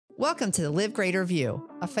Welcome to the Live Greater View,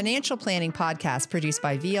 a financial planning podcast produced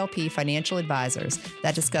by VLP Financial Advisors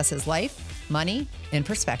that discusses life, money, and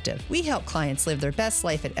perspective. We help clients live their best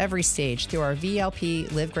life at every stage through our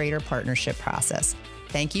VLP Live Greater partnership process.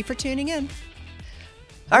 Thank you for tuning in.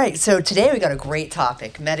 All right, so today we got a great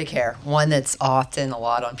topic, Medicare, one that's often a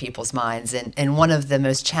lot on people's minds. And one of the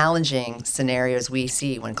most challenging scenarios we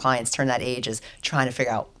see when clients turn that age is trying to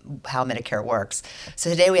figure out how Medicare works. So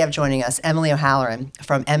today we have joining us Emily O'Halloran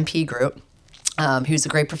from MP Group, who's a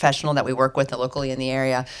great professional that we work with locally in the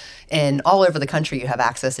area. And all over the country, you have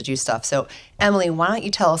access to do stuff. So Emily, why don't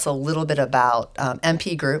you tell us a little bit about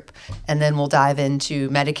MP Group, and then we'll dive into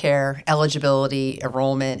Medicare, eligibility,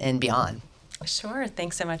 enrollment, and beyond. Sure.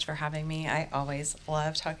 Thanks so much for having me. I always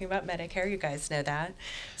love talking about Medicare. You guys know that.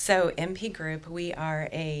 So MP Group, we are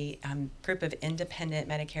a group of independent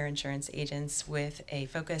Medicare insurance agents with a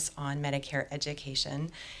focus on Medicare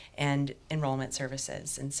education and enrollment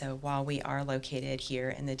services. And so while we are located here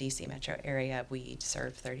in the DC metro area, we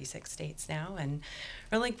serve 36 states now and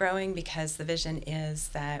really growing because the vision is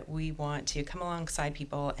that we want to come alongside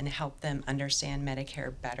people and help them understand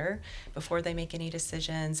Medicare better before they make any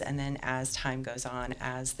decisions. And then as time goes on,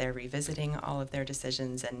 as they're revisiting all of their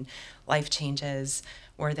decisions and life changes,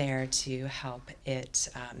 we're there to help it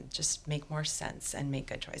just make more sense and make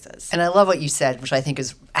good choices. And I love what you said, which I think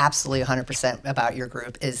is absolutely 100% about your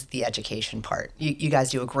group, is the education part. You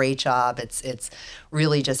guys do a great job. It's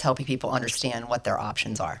really just helping people understand what their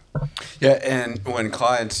options are. Yeah, and when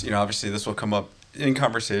clients, obviously this will come up in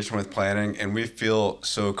conversation with planning, and we feel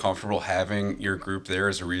so comfortable having your group there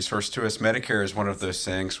as a resource to us. Medicare is one of those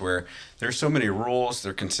things where there's so many rules,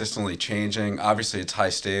 they're consistently changing. Obviously, it's high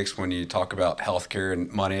stakes when you talk about healthcare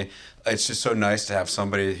and money. It's just so nice to have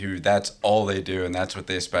somebody who that's all they do and that's what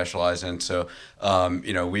they specialize in. So,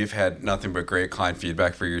 we've had nothing but great client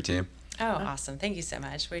feedback for your team. Oh, awesome. Thank you so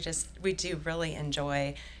much. We do really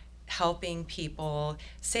enjoy helping people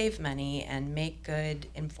save money and make good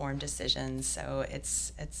informed decisions. So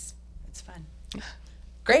it's fun.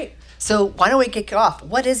 Great. So why don't we kick it off?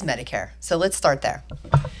 What is Medicare? So let's start there.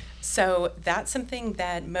 So that's something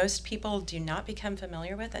that most people do not become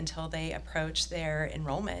familiar with until they approach their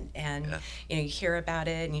enrollment. And you hear about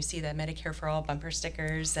it and you see the Medicare for All bumper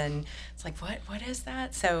stickers and it's like, what is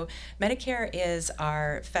that? So Medicare is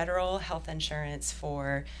our federal health insurance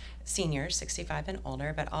for seniors 65 and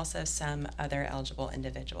older, but also some other eligible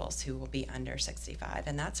individuals who will be under 65.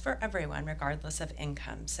 And that's for everyone, regardless of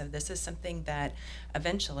income. So this is something that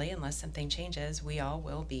eventually, unless something changes, we all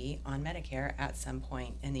will be on Medicare at some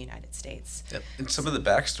point in the United States. Yep. And some of the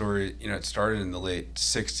backstory, it started in the late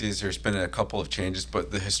 60s. There's been a couple of changes,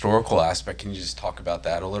 but the historical aspect, can you just talk about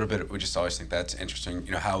that a little bit? We just always think that's interesting.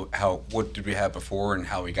 What did we have before and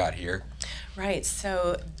how we got here? Right.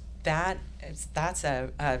 So that's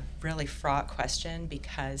a really fraught question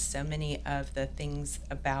because so many of the things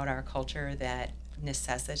about our culture that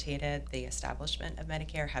necessitated the establishment of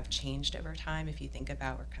Medicare have changed over time. If you think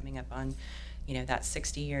about, we're coming up on, that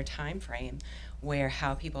 60-year time frame where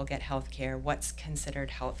how people get health care, what's considered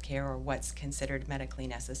health care or what's considered medically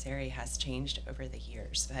necessary has changed over the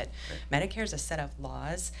years. But Medicare is a set of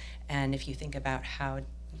laws, and if you think about how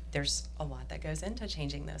there's a lot that goes into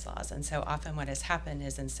changing those laws. And so often what has happened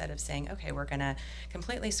is instead of saying, okay, we're going to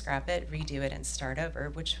completely scrap it, redo it, and start over,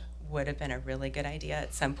 which would have been a really good idea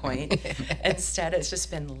at some point, instead it's just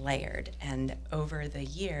been layered. And over the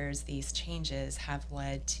years, these changes have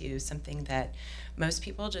led to something that most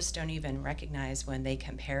people just don't even recognize when they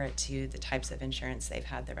compare it to the types of insurance they've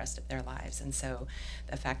had the rest of their lives. And so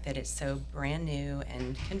the fact that it's so brand new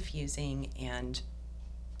and confusing and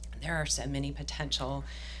there are so many potential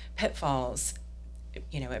pitfalls,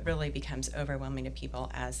 it really becomes overwhelming to people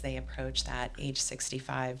as they approach that age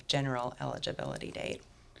 65 general eligibility date.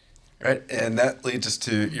 Right, and that leads us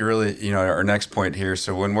to our next point here.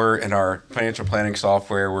 So when we're in our financial planning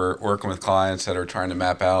software, we're working with clients that are trying to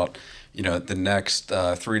map out, the next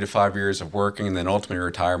 3 to 5 years of working and then ultimately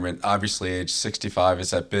retirement. Obviously, age 65 is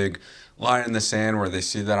that big line in the sand where they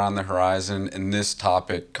see that on the horizon, and this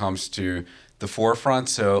topic comes to the forefront.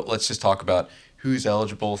 So let's just talk about who's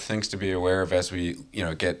eligible, things to be aware of as we,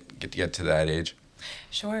 get to that age.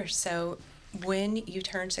 Sure. So when you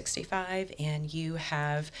turn 65 and you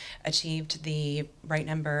have achieved the right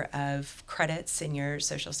number of credits in your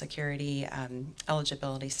Social Security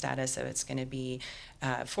eligibility status, so it's going to be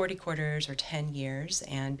 40 quarters or 10 years,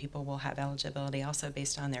 and people will have eligibility also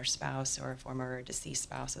based on their spouse or a former or deceased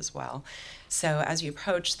spouse as well. So as you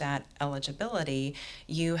approach that eligibility,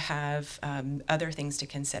 you have other things to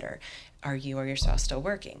consider. Are you or your spouse still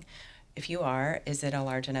working? If you are, is it a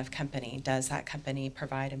large enough company? Does that company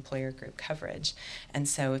provide employer group coverage? And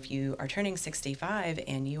so if you are turning 65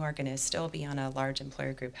 and you are going to still be on a large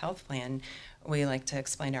employer group health plan, we like to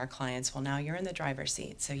explain to our clients, well, now you're in the driver's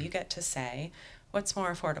seat. So you get to say, what's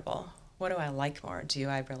more affordable? What do I like more? Do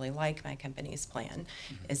I really like my company's plan?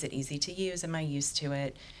 Is it easy to use? Am I used to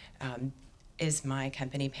it? Is my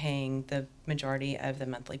company paying the majority of the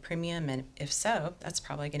monthly premium? And if so, that's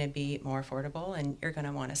probably going to be more affordable, and you're going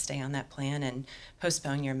to want to stay on that plan and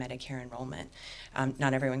postpone your Medicare enrollment.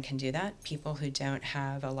 Not everyone can do that. People who don't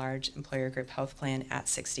have a large employer group health plan at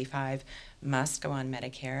 65 must go on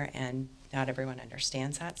Medicare, and not everyone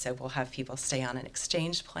understands that. So we'll have people stay on an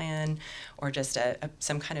exchange plan or just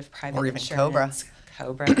some kind of private or even insurance.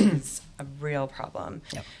 Cobra is a real problem.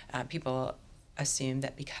 Yep. People assume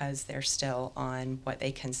that because they're still on what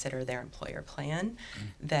they consider their employer plan,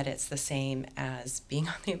 that it's the same as being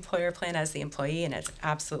on the employer plan as the employee, and it's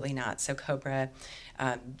absolutely not. So Cobra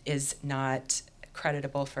is not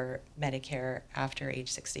creditable for Medicare after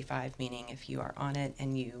age 65, meaning if you are on it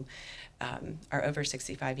and you are over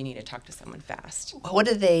 65, you need to talk to someone fast. What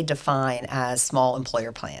do they define as small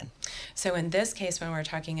employer plan? So in this case, when we're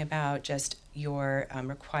talking about just your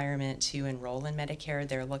requirement to enroll in Medicare,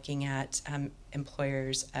 they're looking at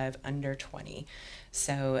employers of under 20.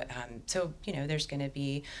 So there's going to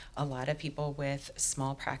be a lot of people with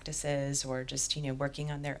small practices or just,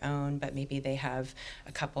 working on their own, but maybe they have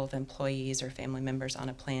a couple of employees or family members on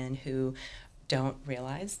a plan who don't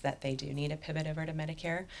realize that they do need a pivot over to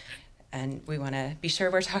Medicare. And we want to be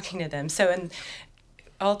sure we're talking to them. So,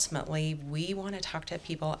 ultimately, we want to talk to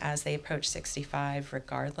people as they approach 65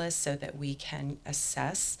 regardless, so that we can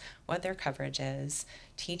assess what their coverage is,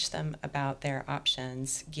 teach them about their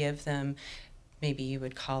options, give them, maybe you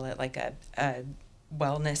would call it like a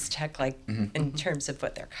wellness check, in terms of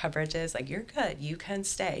what their coverage is. Like, you're good, you can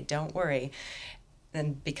stay, don't worry.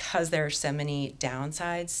 And because there are so many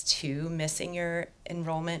downsides to missing your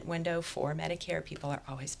enrollment window for Medicare, people are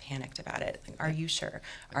always panicked about it. Like, are you sure?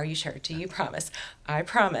 Are you sure? Do you promise? I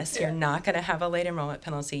promise you're not going to have a late enrollment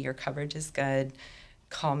penalty. Your coverage is good.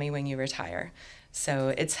 Call me when you retire.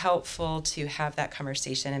 So it's helpful to have that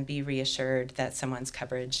conversation and be reassured that someone's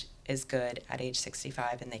coverage is good at age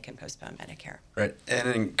 65 and they can postpone Medicare. Right. And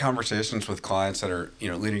in conversations with clients that are,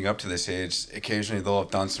 leading up to this age, occasionally they'll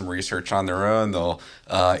have done some research on their own. They'll,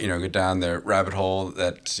 go down the rabbit hole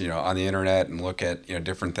that's, on the internet and look at,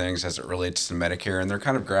 different things as it relates to Medicare. And they're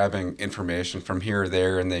kind of grabbing information from here or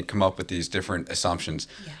there, and they come up with these different assumptions.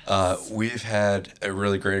 Yes. We've had a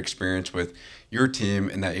really great experience with your team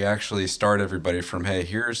in that you actually start everybody from, hey,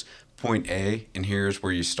 here's point A and here's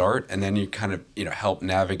where you start, and then you kind of help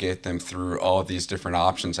navigate them through all of these different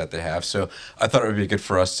options that they have. So I thought it would be good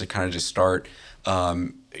for us to kind of just start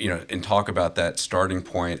and talk about that starting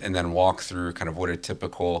point, and then walk through kind of what a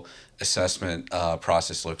typical assessment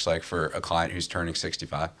process looks like for a client who's turning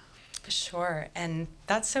 65. Sure. And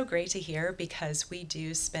that's so great to hear, because we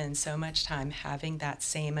do spend so much time having that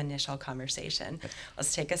same initial conversation.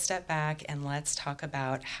 Let's take a step back and let's talk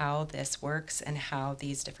about how this works and how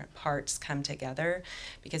these different parts come together.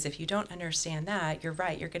 Because if you don't understand that, you're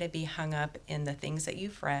right, you're going to be hung up in the things that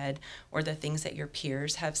you've read or the things that your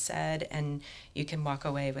peers have said, and you can walk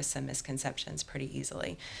away with some misconceptions pretty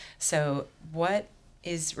easily. So what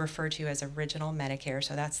is referred to as original Medicare,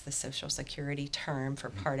 so that's the Social Security term for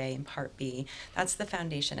Part A and Part B. That's the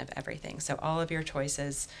foundation of everything. So all of your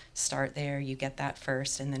choices start there. You get that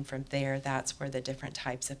first, and then from there, that's where the different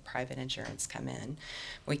types of private insurance come in.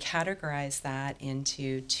 We categorize that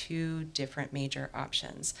into two different major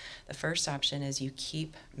options. The first option is you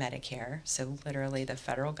keep Medicare, so literally the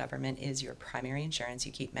federal government is your primary insurance.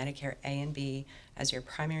 You keep Medicare A and B as your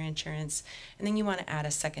primary insurance, and then you want to add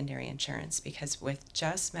a secondary insurance, because with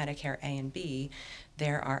just Medicare A and B,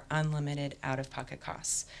 there are unlimited out-of-pocket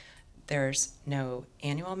costs. There's no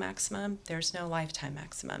annual maximum, there's no lifetime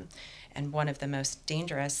maximum, and one of the most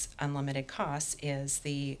dangerous unlimited costs is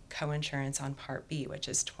the coinsurance on Part B, which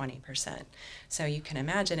is 20%. So you can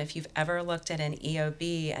imagine, if you've ever looked at an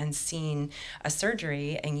EOB and seen a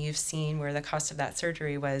surgery, and you've seen where the cost of that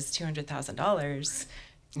surgery was $200,000,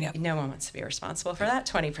 Yep. No one wants to be responsible for that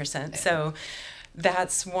 20%. So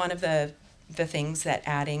that's one of the things that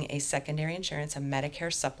adding a secondary insurance, a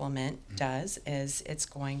Medicare supplement, does, is it's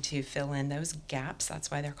going to fill in those gaps. That's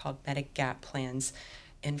why they're called Medigap plans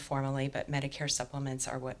informally, but Medicare supplements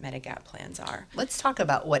are what Medigap plans are. Let's talk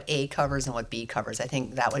about what A covers and what B covers. I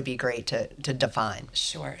think that would be great to define.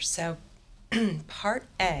 Sure. So Part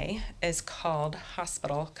A is called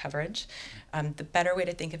hospital coverage. The better way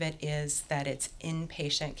to think of it is that it's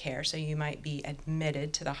inpatient care. So you might be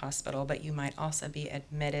admitted to the hospital, but you might also be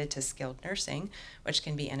admitted to skilled nursing, which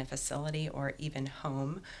can be in a facility or even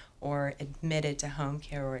home, or admitted to home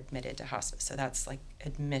care or admitted to hospice. So that's like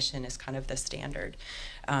admission is kind of the standard.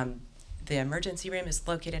 The emergency room is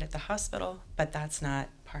located at the hospital, but that's not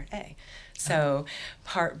Part A. So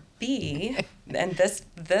Part B, and this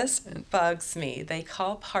bugs me, they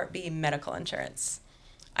call Part B medical insurance.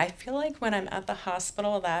 I feel like when I'm at the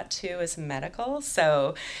hospital, that too is medical.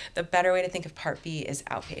 So the better way to think of Part B is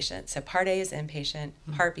outpatient. So Part A is inpatient,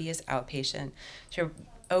 Part B is outpatient. So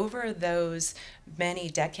over those many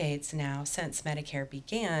decades now since Medicare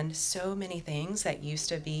began, so many things that used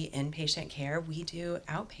to be inpatient care, we do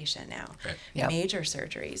outpatient now. Right. Yep. Major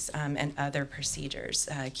surgeries and other procedures,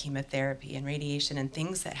 chemotherapy and radiation and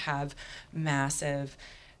things that have massive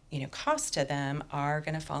cost to them are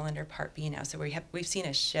going to fall under Part B now. So we've seen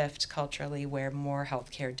a shift culturally where more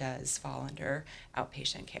healthcare does fall under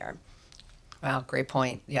outpatient care. Wow, great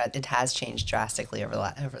point. Yeah, it has changed drastically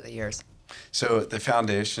over the years. So the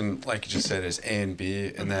foundation, like you just said, is A and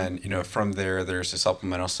B, and then from there's the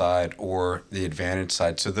supplemental side or the advantage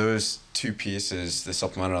side. So those two pieces, the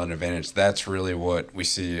supplemental and advantage, that's really what we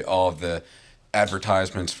see all of the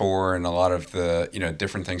advertisements for, and a lot of the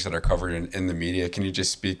different things that are covered in the media. Can you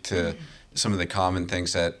just speak to some of the common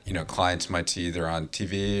things that clients might see either on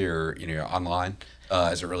TV or online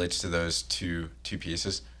as it relates to those two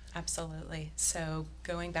pieces? Absolutely. So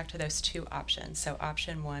going back to those two options. So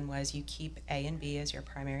option one was you keep A and B as your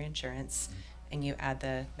primary insurance, and you add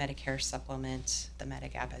the Medicare supplement, the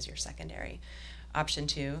Medigap as your secondary. Option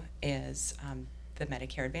two is the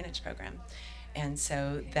Medicare Advantage program. And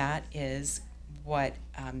so that is what,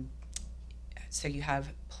 so you have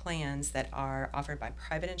plans that are offered by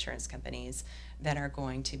private insurance companies that are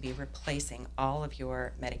going to be replacing all of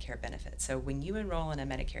your Medicare benefits. So when you enroll in a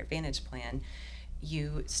Medicare Advantage plan,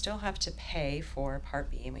 you still have to pay for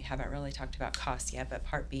Part B, and we haven't really talked about costs yet, but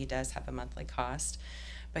Part B does have a monthly cost.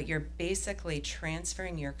 But you're basically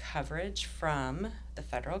transferring your coverage from the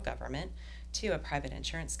federal government to a private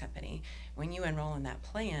insurance company. When you enroll in that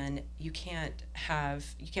plan, you can't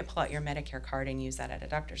pull out your Medicare card and use that at a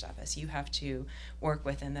doctor's office. You have to work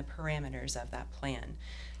within the parameters of that plan.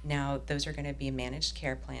 Now, those are going to be managed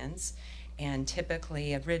care plans. And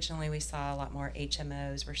typically, originally we saw a lot more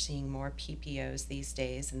HMOs. We're seeing more PPOs these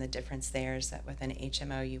days, and the difference there is that with an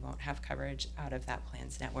HMO, you won't have coverage out of that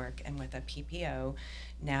plan's network. And with a PPO,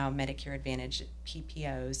 now Medicare Advantage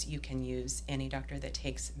PPOs, you can use any doctor that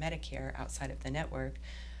takes Medicare outside of the network,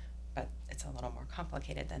 but it's a little more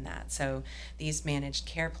complicated than that. So these managed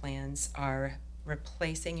care plans are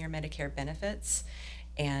replacing your Medicare benefits,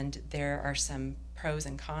 and there are some pros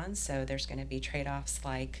and cons. So there's going to be trade-offs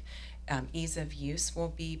like ease of use will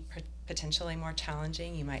be potentially more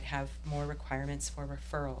challenging. You might have more requirements for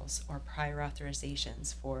referrals or prior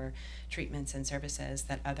authorizations for treatments and services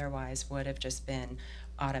that otherwise would have just been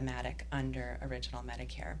automatic under original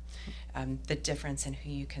Medicare. The difference in who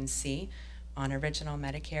you can see on original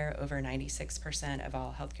Medicare, over 96% of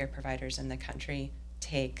all healthcare providers in the country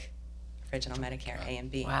take original Medicare A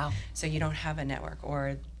and B. Wow. So you don't have a network,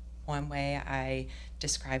 or one way I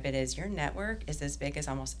describe it is your network is as big as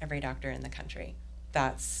almost every doctor in the country.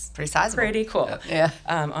 That's pretty sizable. Pretty cool. Yeah.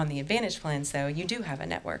 On the Advantage plans, though, you do have a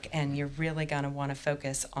network, and you're really going to want to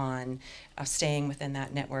focus on staying within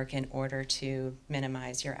that network in order to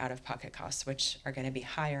minimize your out-of-pocket costs, which are going to be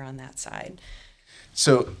higher on that side.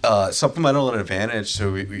 So supplemental and advantage.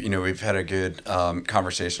 So we've had a good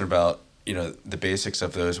conversation about the basics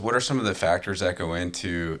of those. What are some of the factors that go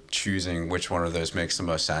into choosing which one of those makes the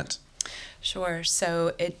most sense? Sure.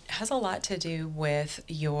 So it has a lot to do with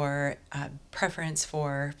your preference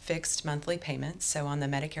for fixed monthly payments. So on the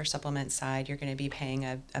Medicare supplement side, you're going to be paying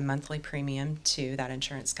a monthly premium to that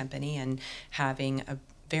insurance company and having a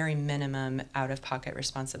very minimum out-of-pocket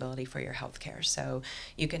responsibility for your health care. So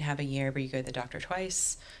you can have a year where you go to the doctor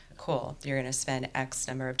twice. Cool. You're going to spend X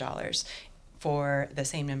number of dollars. For the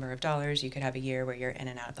same number of dollars, you could have a year where you're in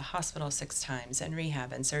and out of the hospital 6 times and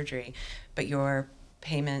rehab and surgery, but your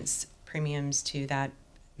premiums to that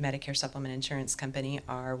Medicare supplement insurance company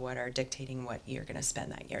are what are dictating what you're going to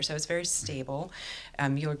spend that year. So it's very stable.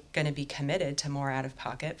 You're going to be committed to more out of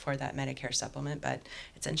pocket for that Medicare supplement, but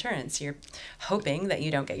it's insurance. You're hoping that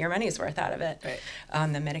you don't get your money's worth out of it. Right.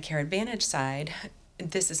 On the Medicare Advantage side,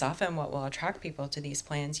 this is often what will attract people to these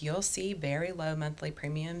plans. You'll see very low monthly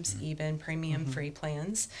premiums, even premium-free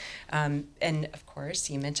plans. And of course,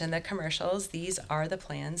 you mentioned the commercials. These are the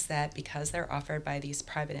plans that, because they're offered by these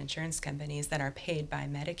private insurance companies that are paid by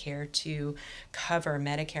Medicare to cover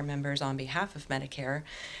Medicare members on behalf of Medicare,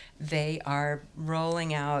 they are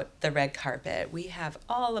rolling out the red carpet. We have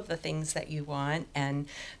all of the things that you want, and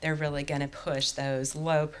they're really going to push those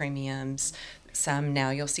low premiums. Some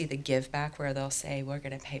now you'll see the give back where they'll say, we're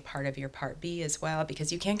going to pay part of your Part B as well,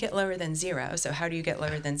 because you can't get lower than zero. So how do you get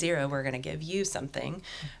lower than zero? We're going to give you something.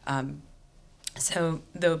 So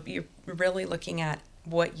though you're really looking at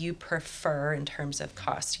what you prefer in terms of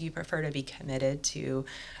cost. You prefer to be committed to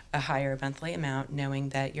a higher monthly amount, knowing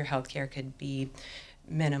that your healthcare could be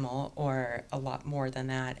minimal or a lot more than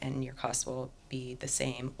that, and your costs will be the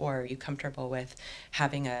same. Or are you comfortable with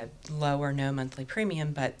having a low or no monthly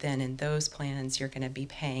premium, but then in those plans you're going to be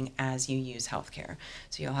paying as you use healthcare?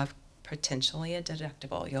 So you'll have potentially a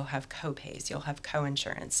deductible, you'll have co-pays, you'll have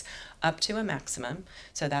co-insurance up to a maximum.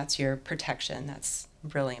 So that's your protection. That's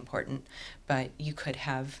really important. But you could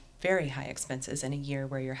have very high expenses in a year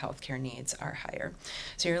where your healthcare needs are higher.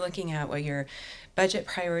 So you're looking at what your budget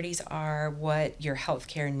priorities are, what your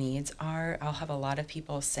healthcare needs are. I'll have a lot of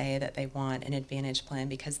people say that they want an Advantage plan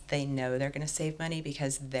because they know they're going to save money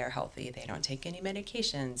because they're healthy. They don't take any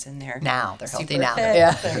medications, and they're healthy now. fit.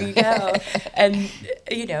 Yeah. There you go. And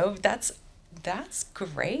that's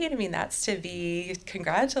great. I mean, that's to be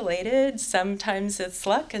congratulated. Sometimes it's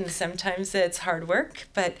luck and sometimes it's hard work,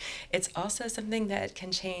 but it's also something that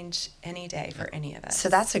can change any day for any of us. So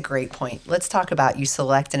that's a great point. Let's talk about, you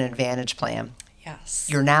select an Advantage plan. Yes.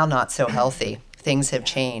 You're now not so healthy. Things have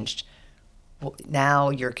changed.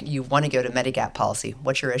 Now you want to go to Medigap policy.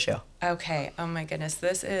 What's your issue? Okay. Oh my goodness.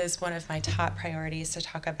 This is one of my top priorities to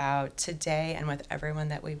talk about today and with everyone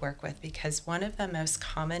that we work with, because one of the most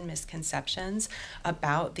common misconceptions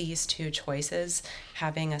about these two choices,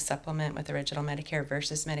 having a supplement with Original Medicare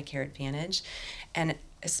versus Medicare Advantage, and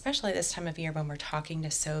especially this time of year when we're talking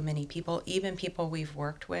to so many people, even people we've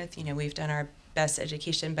worked with, we've done our best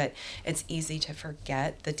education, but it's easy to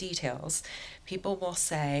forget the details. People will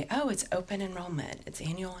say, oh, it's open enrollment, it's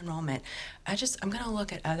annual enrollment. I'm going to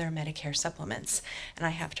look at other Medicare supplements. And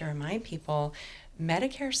I have to remind people,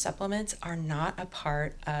 Medicare supplements are not a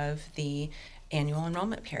part of the annual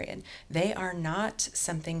enrollment period. They are not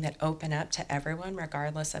something that open up to everyone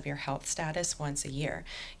regardless of your health status once a year.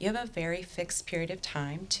 You have a very fixed period of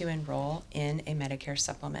time to enroll in a Medicare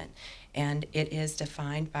supplement, and it is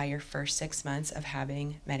defined by your first 6 months of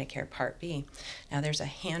having Medicare Part B. Now, there's a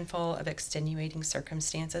handful of extenuating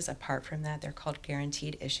circumstances apart from that. They're called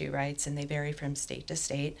guaranteed issue rights, and they vary from state to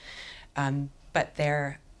state, but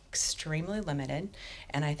they're extremely limited.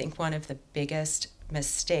 And I think one of the biggest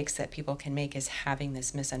mistakes that people can make is having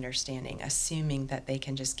this misunderstanding, assuming that they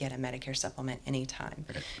can just get a Medicare supplement anytime.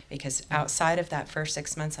 Right. Because outside of that first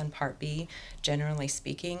 6 months on Part B, generally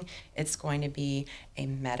speaking, it's going to be a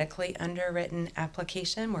medically underwritten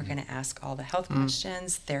application. We're going to ask all the health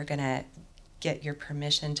questions. They're going to get your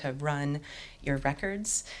permission to run your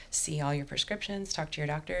records, see all your prescriptions, talk to your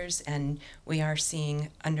doctors, and we are seeing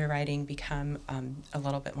underwriting become a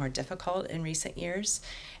little bit more difficult in recent years,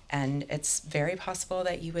 and it's very possible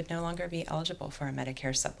that you would no longer be eligible for a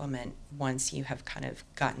Medicare supplement once you have kind of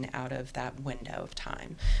gotten out of that window of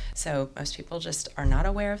time. So most people just are not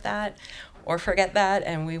aware of that or forget that,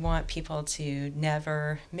 and we want people to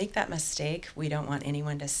never make that mistake. We don't want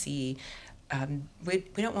anyone to see we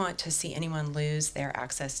don't want to see anyone lose their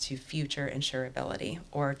access to future insurability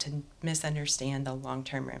or to misunderstand the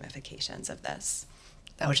long-term ramifications of this.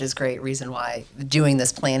 Which is great reason why doing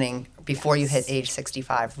this planning before you hit age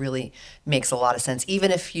 65 really makes a lot of sense.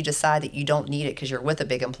 Even if you decide that you don't need it because you're with a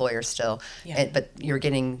big employer still, but you're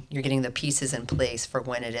getting the pieces in place for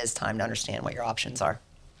when it is time to understand what your options are.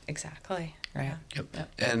 Exactly. Right. Yep.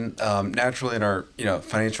 And naturally in our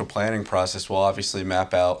financial planning process, we'll obviously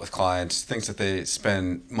map out with clients things that they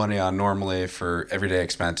spend money on normally for everyday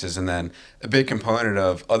expenses, and then a big component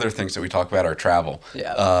of other things that we talk about are travel.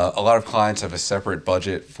 Yeah. A lot of clients have a separate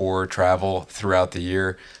budget for travel throughout the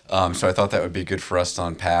year, so I thought that would be good for us to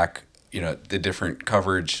unpack the different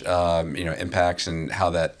coverage impacts and how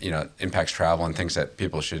that impacts travel and things that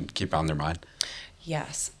people should keep on their mind.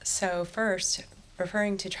 Yes. So first,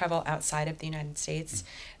 referring to travel outside of the United States,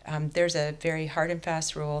 there's a very hard and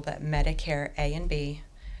fast rule that Medicare A and B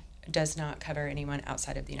does not cover anyone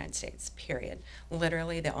outside of the United States, period.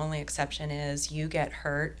 Literally, the only exception is you get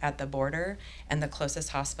hurt at the border and the closest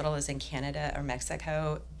hospital is in Canada or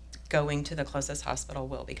Mexico, going to the closest hospital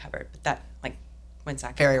will be covered. But that, when's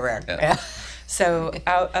that? Very rare. Yeah. So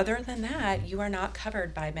other than that, you are not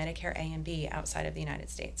covered by Medicare A and B outside of the United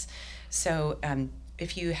States. So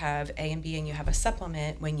if you have A and B and you have a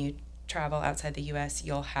supplement, when you travel outside the U.S.,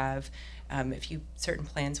 you'll have certain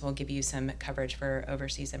plans will give you some coverage for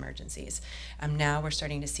overseas emergencies. Now we're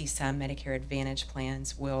starting to see some Medicare Advantage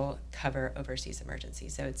plans will cover overseas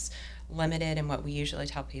emergencies. So it's limited, and what we usually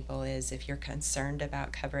tell people is if you're concerned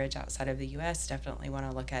about coverage outside of the U.S., definitely want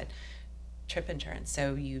to look at trip insurance.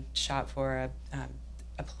 So you shop for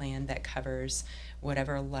a plan that covers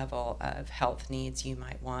whatever level of health needs you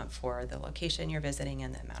might want for the location you're visiting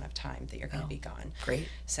and the amount of time that you're going to be gone. Great.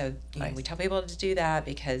 So Nice. we tell people to do that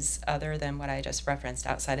because other than what I just referenced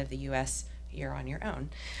outside of the U.S., you're on your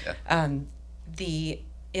own. Yeah. The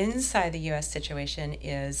inside the U.S. situation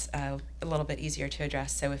is a little bit easier to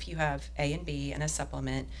address. So if you have A and B and a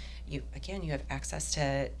supplement, you have access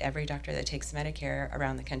to every doctor that takes Medicare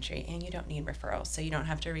around the country, and you don't need referrals. So you don't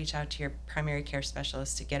have to reach out to your primary care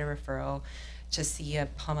specialist to get a referral to see a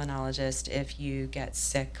pulmonologist if you get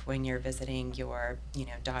sick when you're visiting your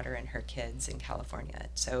daughter and her kids in California.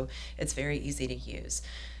 So it's very easy to use.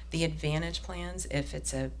 The Advantage plans, if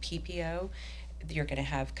it's a PPO, you're going to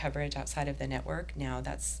have coverage outside of the network. Now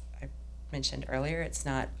I mentioned earlier, it's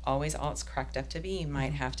not always all it's cracked up to be. You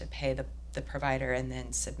might have to pay the provider and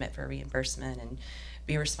then submit for reimbursement and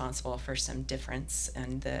be responsible for some difference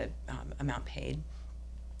in the amount paid.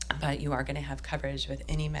 But you are going to have coverage with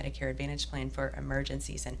any Medicare Advantage plan for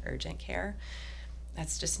emergencies and urgent care.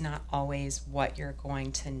 That's just not always what you're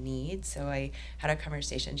going to need. So I had a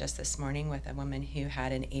conversation just this morning with a woman who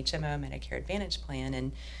had an HMO Medicare Advantage plan,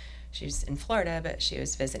 and she's in Florida, but she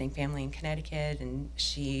was visiting family in Connecticut, and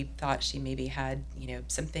she thought she maybe had,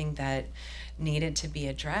 something that needed to be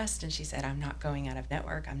addressed. And she said, I'm not going out of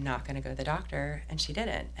network. I'm not going to go to the doctor. And she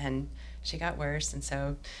didn't. And she got worse. And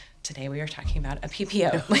so today we were talking about a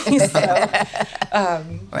PPO.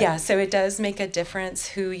 Right. So it does make a difference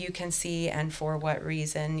who you can see and for what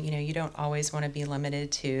reason. You don't always want to be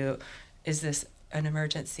limited to, is this an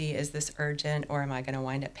emergency? Is this urgent? Or am I going to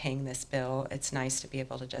wind up paying this bill? It's nice to be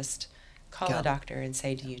able to just call a doctor and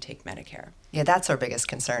say, do you take Medicare? Yeah, that's our biggest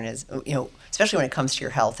concern is, especially when it comes to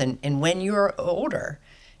your health. And when you're older,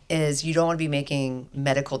 is you don't want to be making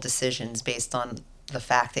medical decisions based on the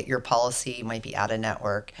fact that your policy might be out of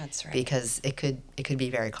network. That's right. Because it could be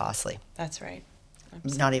very costly. That's right.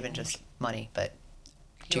 Not even just money, but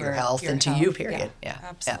to your health and to you, period. Yeah.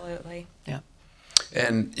 Absolutely. Yeah.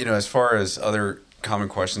 And, as far as other common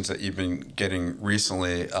questions that you've been getting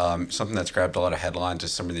recently, something that's grabbed a lot of headlines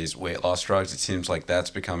is some of these weight loss drugs. It seems like that's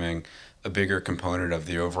becoming a bigger component of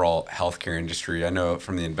the overall healthcare industry. I know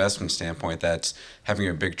from the investment standpoint, that's having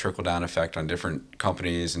a big trickle-down effect on different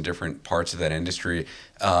companies and different parts of that industry.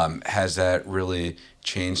 Has that really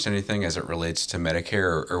changed anything as it relates to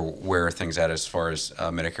Medicare, or where are things at as far as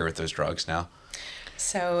Medicare with those drugs now?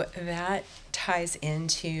 So that ties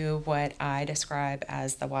into what I describe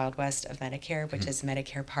as the Wild West of Medicare, which is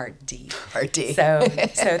Medicare Part D. Part D. So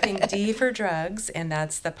think D for drugs, and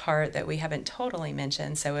that's the part that we haven't totally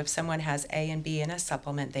mentioned. So if someone has A and B in a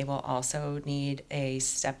supplement, they will also need a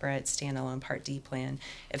separate standalone Part D plan.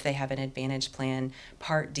 If they have an Advantage plan,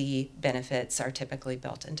 Part D benefits are typically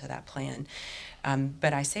built into that plan.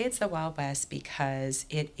 But I say it's the Wild West because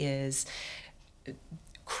it is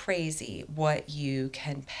crazy what you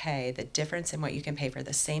can pay, the difference in what you can pay for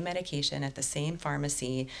the same medication at the same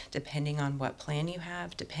pharmacy, depending on what plan you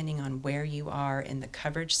have, depending on where you are in the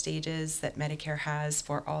coverage stages that Medicare has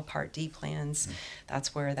for all Part D plans.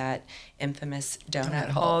 That's where that infamous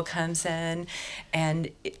donut hole comes in.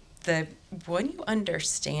 And when you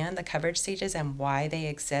understand the coverage stages and why they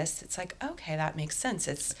exist, it's like, okay, that makes sense.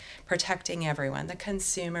 It's protecting everyone, the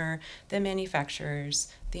consumer, the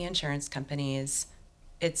manufacturers, the insurance companies.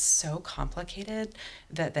 It's so complicated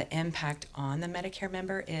that the impact on the Medicare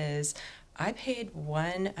member is, I paid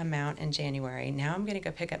one amount in January. Now I'm going to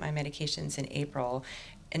go pick up my medications in April.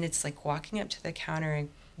 And it's like walking up to the counter and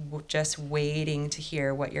just waiting to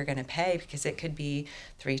hear what you're going to pay, because it could be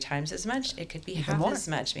 3 times as much. It could be Even half more. as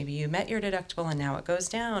much. Maybe you met your deductible and now it goes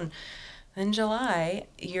down. In July,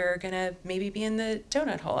 you're going to maybe be in the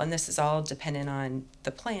donut hole. And this is all dependent on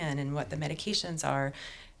the plan and what the medications are.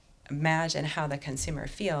 Imagine how the consumer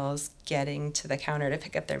feels getting to the counter to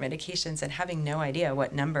pick up their medications and having no idea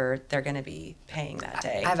what number they're going to be paying that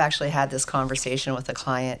day. I've actually had this conversation with a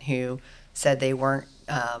client who said they weren't,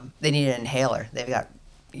 they needed an inhaler. They've got,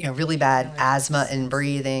 really bad asthma and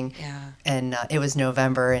breathing. Yeah. And it was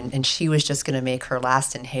November, and she was just going to make her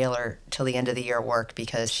last inhaler till the end of the year work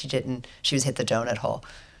because she was hit the donut hole.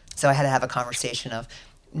 So I had to have a conversation of,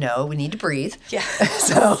 no, we need to breathe. Yeah.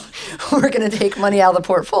 So we're going to take money out of the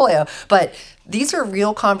portfolio. But these are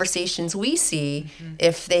real conversations we see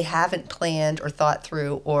if they haven't planned or thought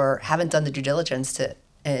through or haven't done the due diligence to,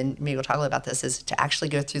 and maybe we'll talk a little about this, is to actually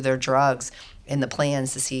go through their drugs and the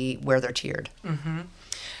plans to see where they're tiered.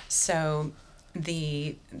 So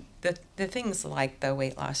the things like the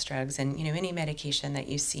weight loss drugs and any medication that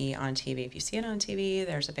you see on TV, if you see it on TV,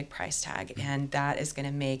 there's a big price tag, and that is going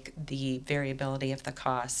to make the variability of the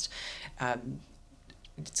cost.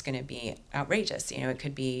 It's going to be outrageous. It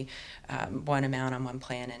could be one amount on one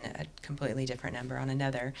plan and a completely different number on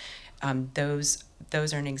another. Those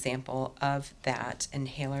are an example of that.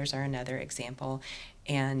 Inhalers are another example.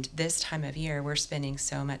 And this time of year, we're spending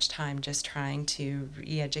so much time just trying to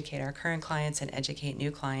re-educate our current clients and educate new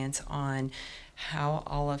clients on how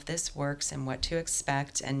all of this works and what to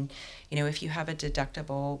expect. And, if you have a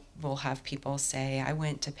deductible, we'll have people say, I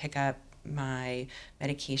went to pick up my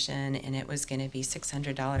medication and it was going to be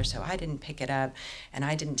 $600, so I didn't pick it up and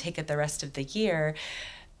I didn't take it the rest of the year.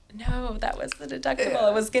 No, that was the deductible. Yeah.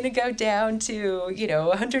 It was going to go down to,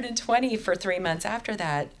 $120 for 3 months after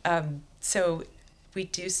that. So we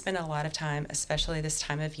do spend a lot of time, especially this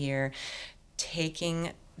time of year,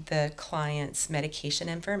 taking the client's medication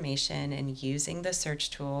information and using the search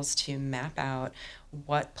tools to map out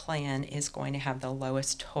what plan is going to have the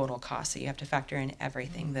lowest total cost. So you have to factor in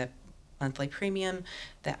everything, the monthly premium,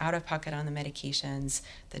 the out-of-pocket on the medications,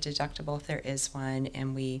 the deductible if there is one,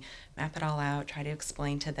 and we map it all out, try to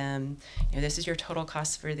explain to them, this is your total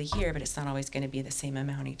cost for the year, but it's not always going to be the same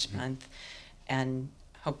amount each month, and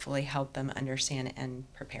hopefully help them understand and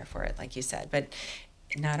prepare for it, like you said. But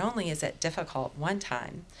not only is it difficult one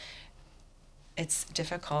time, it's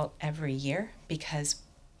difficult every year, because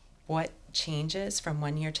what changes from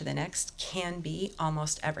one year to the next can be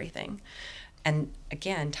almost everything. And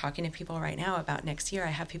again, talking to people right now about next year,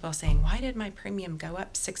 I have people saying, why did my premium go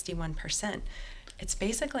up 61%? It's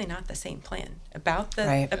basically not the same plan. About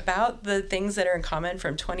the things that are in common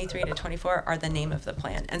from 23 to 24 are the name of the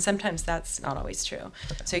plan. And sometimes that's not always true.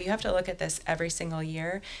 So you have to look at this every single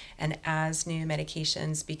year. And as new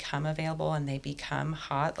medications become available and they become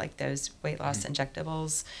hot, like those weight loss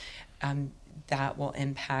injectables, that will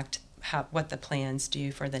impact what the plans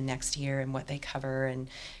do for the next year and what they cover, and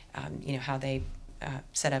how they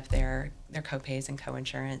set up their copays and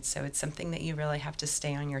coinsurance. So it's something that you really have to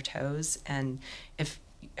stay on your toes, and if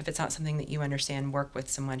it's not something that you understand, work with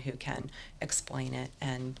someone who can explain it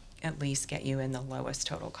and at least get you in the lowest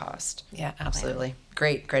total cost. Yeah, absolutely.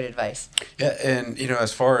 Great advice. Yeah, and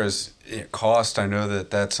as far as cost, I know that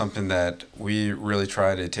that's something that we really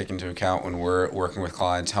try to take into account when we're working with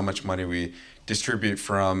clients, how much money we distribute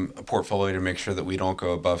from a portfolio to make sure that we don't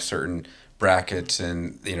go above certain brackets,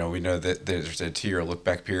 and we know that there's a 2-year look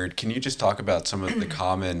back period. Can you just talk about some of the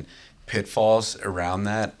common pitfalls around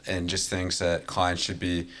that, and just things that clients should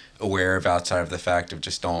be aware of outside of the fact of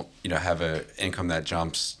just don't have an income that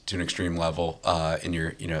jumps to an extreme level in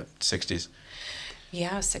your 60s?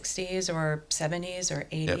 Yeah, 60s or 70s or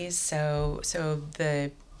 80s. Yep. So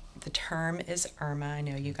the term is IRMA. I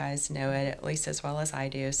know you guys know it at least as well as I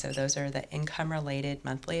do. So those are the income-related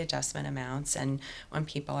monthly adjustment amounts. And when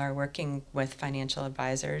people are working with financial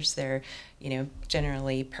advisors, they're,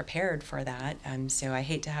 generally prepared for that. So I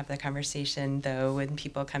hate to have the conversation, though, when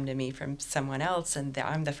people come to me from someone else and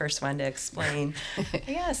I'm the first one to explain,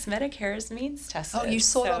 yes, Medicare is means tested. Oh, you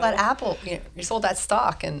sold all that Apple, you sold that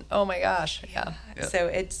stock, and oh my gosh, yeah. So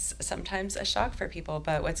it's sometimes a shock for people,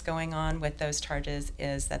 but what's going on with those charges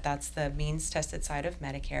is that's the means tested side of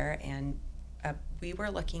Medicare, and we were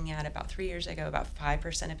looking at about 3 years ago, about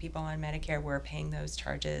 5% of people on Medicare were paying those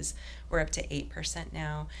charges. We're up to 8%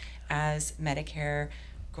 now. As Medicare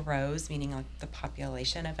grows, meaning like the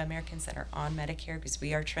population of Americans that are on Medicare, because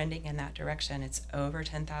we are trending in that direction. It's over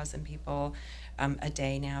 10,000 people a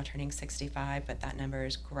day now turning 65, but that number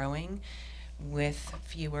is growing with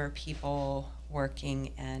fewer people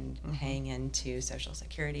working and paying into Social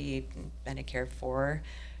Security, Medicare for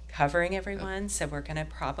covering everyone. So we're going to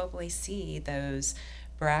probably see those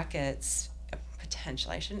brackets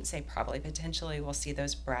potentially, I shouldn't say probably, potentially we'll see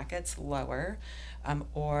those brackets lower,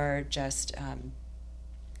 or just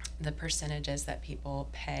the percentages that people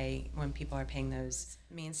pay when people are paying those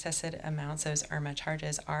means tested amounts. Those IRMA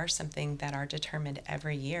charges are something that are determined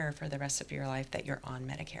every year for the rest of your life that you're on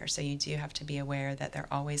Medicare. So you do have to be aware that they're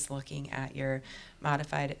always looking at your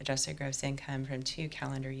modified adjusted gross income from 2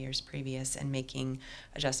 calendar years previous and making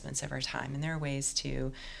adjustments over time. And there are ways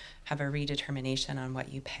to have a redetermination on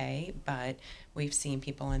what you pay, but we've seen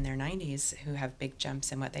people in their 90s who have big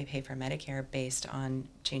jumps in what they pay for Medicare based on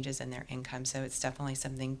changes in their income. So it's definitely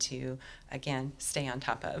something to, again, stay on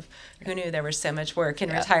top of. Who knew there was so much work in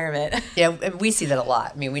retirement? Yeah, and we see that a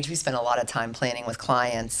lot. I mean, we spend a lot of time planning with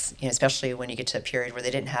clients, especially when you get to a period where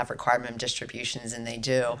they didn't have requirement distributions and they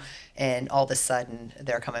do, and all of a sudden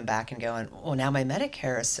they're coming back and going, well, now my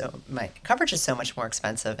coverage is so much more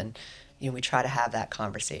expensive, and we try to have that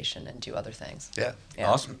conversation and do other things. Yeah.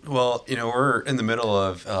 Awesome. Well, we're in the middle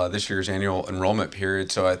of this year's annual enrollment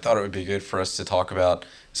period, so I thought it would be good for us to talk about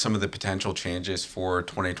some of the potential changes for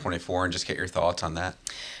 2024 and just get your thoughts on that.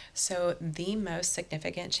 So the most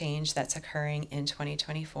significant change that's occurring in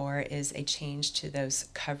 2024 is a change to those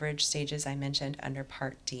coverage stages I mentioned under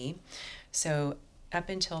Part D. So up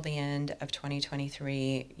until the end of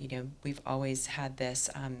 2023, we've always had this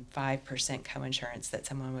 5% coinsurance that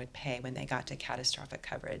someone would pay when they got to catastrophic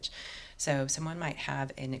coverage. So someone might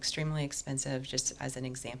have an extremely expensive, just as an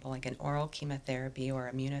example, like an oral chemotherapy or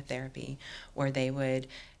immunotherapy, where they would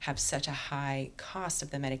have such a high cost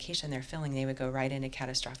of the medication they're filling, they would go right into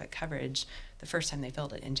catastrophic coverage the first time they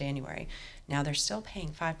filled it in January. Now they're still paying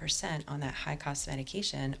 5% on that high cost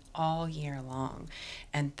medication all year long.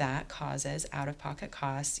 And that causes out-of-pocket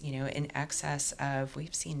costs, in excess of,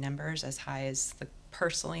 we've seen numbers as high as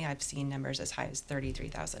personally, I've seen numbers as high as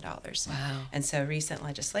 $33,000. Wow. And so recent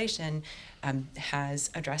legislation has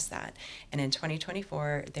addressed that. And in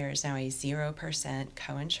 2024, there is now a 0%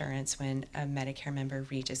 coinsurance when a Medicare member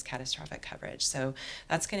reaches catastrophic coverage. So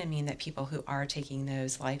that's going to mean that people who are taking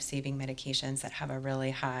those life-saving medications that have a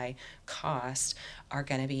really high cost are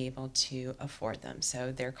going to be able to afford them.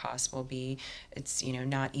 So their cost will be, it's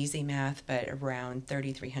not easy math, but around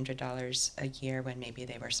 $3,300 a year when maybe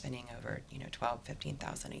they were spending over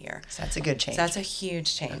 $12,000-$15,000 a year. So that's a good change. So that's a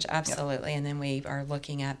huge change, absolutely. Yep. And then we are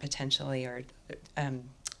looking at potentially, or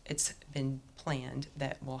it's been planned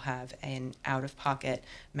that we'll have an out-of-pocket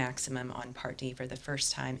maximum on Part D for the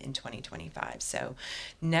first time in 2025. So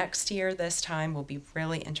next year, this time, will be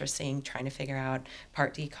really interesting trying to figure out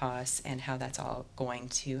Part D costs and how that's all going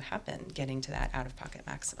to happen, getting to that out-of-pocket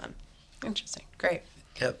maximum. Interesting. Great.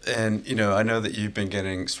 Yep. And, I know that you've been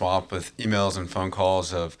getting swamped with emails and phone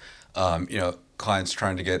calls of, clients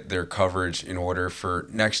trying to get their coverage in order for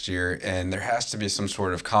next year, and there has to be some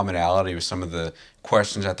sort of commonality with some of the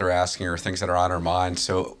questions that they're asking or things that are on our mind.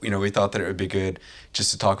 So, we thought that it would be good just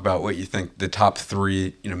to talk about what you think the top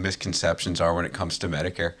 3, misconceptions are when it comes to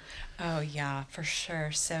Medicare. Oh, yeah, for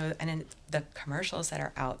sure. So, and the commercials that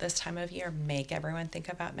are out this time of year make everyone think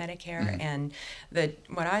about Medicare. Mm-hmm. And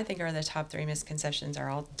what I think are the top 3 misconceptions are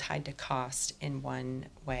all tied to cost in one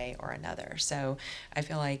way or another. So I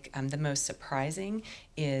feel like the most surprising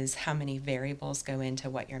is how many variables go into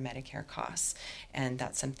what your Medicare costs. And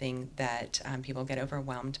that's something that people get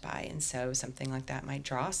overwhelmed by. And so something like that might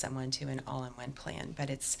draw someone to an all-in-one plan. But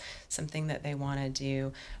it's something that they want to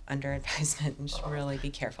do under advisement and just really be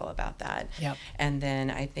careful about that. Yep. And then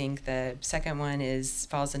I think the second one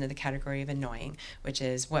falls into the category of annoying, which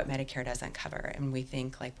is what Medicare doesn't cover. And we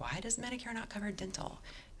think, why does Medicare not cover dental?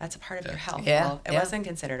 That's a part of your health. Yeah. Well, it wasn't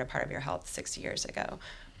considered a part of your health 60 years ago,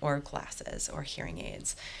 or glasses or hearing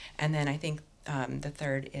aids. And then I think the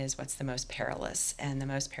third is what's the most perilous. And the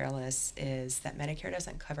most perilous is that Medicare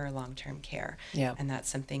doesn't cover long-term care. Yeah. And that's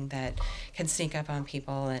something that can sneak up on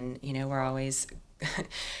people. And, we're always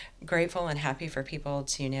grateful and happy for people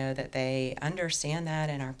to know that they understand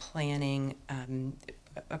that and are planning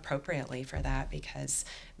appropriately for that, because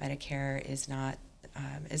Medicare is not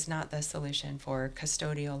the solution for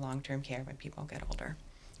custodial long-term care when people get older.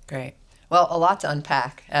 Great. Well, a lot to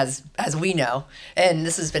unpack, as we know, and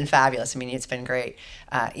this has been fabulous. I mean, it's been great.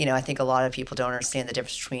 I think a lot of people don't understand the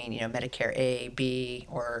difference between, Medicare A, B,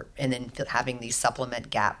 and then having these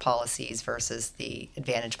supplement gap policies versus the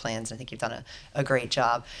Advantage plans. I think you've done a great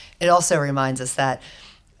job. It also reminds us that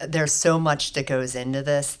there's so much that goes into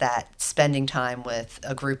this, that spending time with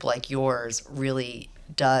a group like yours really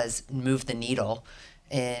does move the needle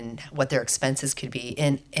in what their expenses could be,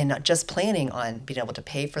 and just planning on being able to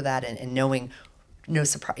pay for that, and knowing no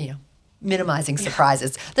surprise, minimizing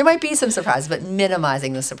surprises. There might be some surprises, but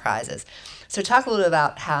minimizing the surprises. So talk a little bit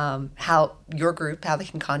about how your group, how they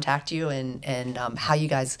can contact you, and how you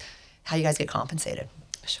guys get compensated.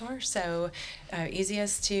 Sure. So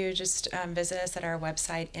easiest to just visit us at our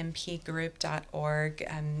website,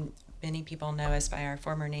 mpgroup.org. Many people know us by our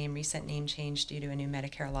former name, recent name change due to a new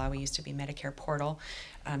Medicare law. We used to be Medicare Portal.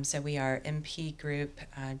 So we are MP Group.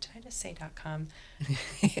 Did I just say .com?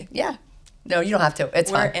 Yeah. No, you don't have to.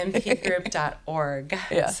 It's We're fine. mpgroup.org.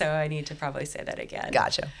 Yeah. So I need to probably say that again.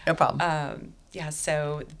 Gotcha. No problem.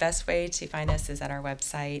 So the best way to find us is at our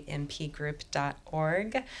website,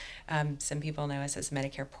 mpgroup.org. Some people know us as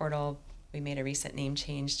Medicare Portal. We made a recent name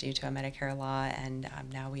change due to a Medicare law, and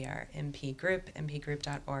now we are MP Group,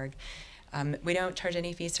 mpgroup.org. We don't charge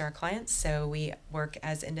any fees to our clients, so we work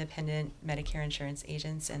as independent Medicare insurance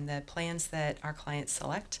agents, and the plans that our clients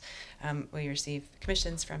select, we receive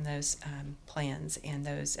commissions from those plans, and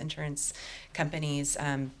those insurance companies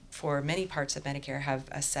for many parts of Medicare have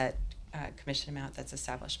a set commission amount that's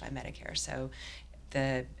established by Medicare. So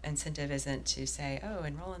the incentive isn't to say, oh,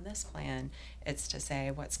 enroll in this plan. It's to say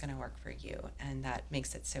what's going to work for you, and that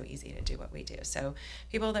makes it so easy to do what we do. So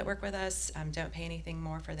people that work with us don't pay anything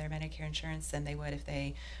more for their Medicare insurance than they would if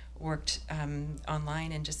they worked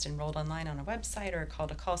online and just enrolled online on a website or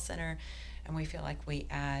called a call center. And we feel like we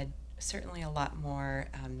add certainly a lot more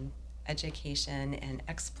education and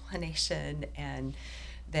explanation, and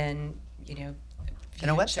then, and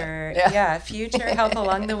a website. Future help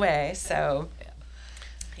along the way. So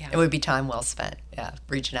it would be time well spent,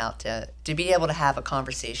 reaching out to be able to have a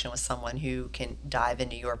conversation with someone who can dive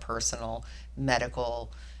into your personal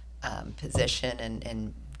medical position,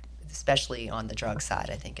 and especially on the drug side,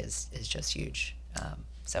 I think is just huge.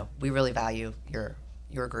 So we really value your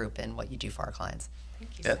group and what you do for our clients.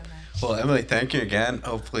 Thank you so much. Well, Emily, thank you again.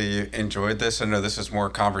 Hopefully you enjoyed this. I know this is more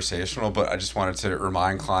conversational, but I just wanted to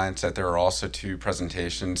remind clients that there are also 2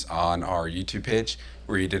 presentations on our YouTube page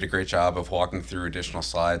where you did a great job of walking through additional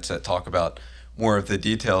slides that talk about more of the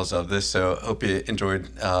details of this. So hope you enjoyed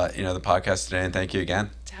the podcast today, and thank you again.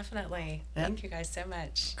 Definitely. Thank you guys so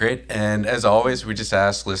much. Great. And as always, we just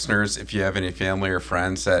ask listeners, if you have any family or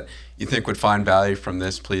friends that you think would find value from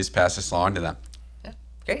this, please pass this along to them.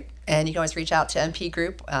 Great. And you can always reach out to MP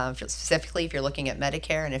Group, specifically if you're looking at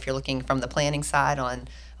Medicare, and if you're looking from the planning side on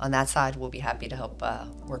that side, we'll be happy to help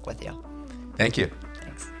work with you. Thank you.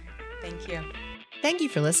 Thanks. Thank you. Thank you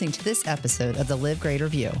for listening to this episode of the Live Great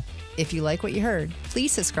Review. If you like what you heard,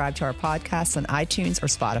 please subscribe to our podcast on iTunes or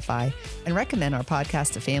Spotify and recommend our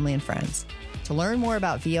podcast to family and friends. To learn more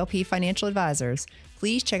about VLP Financial Advisors,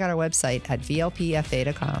 please check out our website at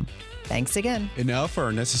vlpfa.com. Thanks again. And now for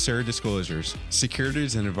our necessary disclosures.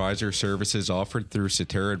 Securities and advisor services offered through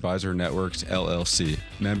Cetera Advisor Networks, LLC,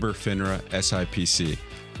 member FINRA SIPC,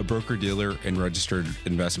 a broker-dealer and registered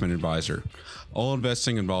investment advisor. All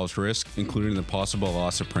investing involves risk, including the possible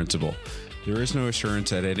loss of principal. There is no assurance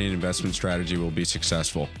that any investment strategy will be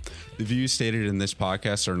successful. The views stated in this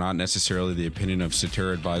podcast are not necessarily the opinion of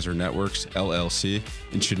Cetera Advisor Networks, LLC,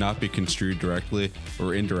 and should not be construed directly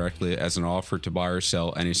or indirectly as an offer to buy or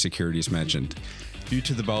sell any securities mentioned. Due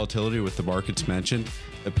to the volatility with the markets mentioned,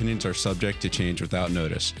 opinions are subject to change without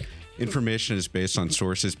notice. Information is based on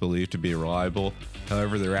sources believed to be reliable.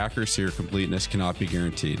 However, their accuracy or completeness cannot be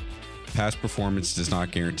guaranteed. Past performance does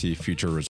not guarantee future results.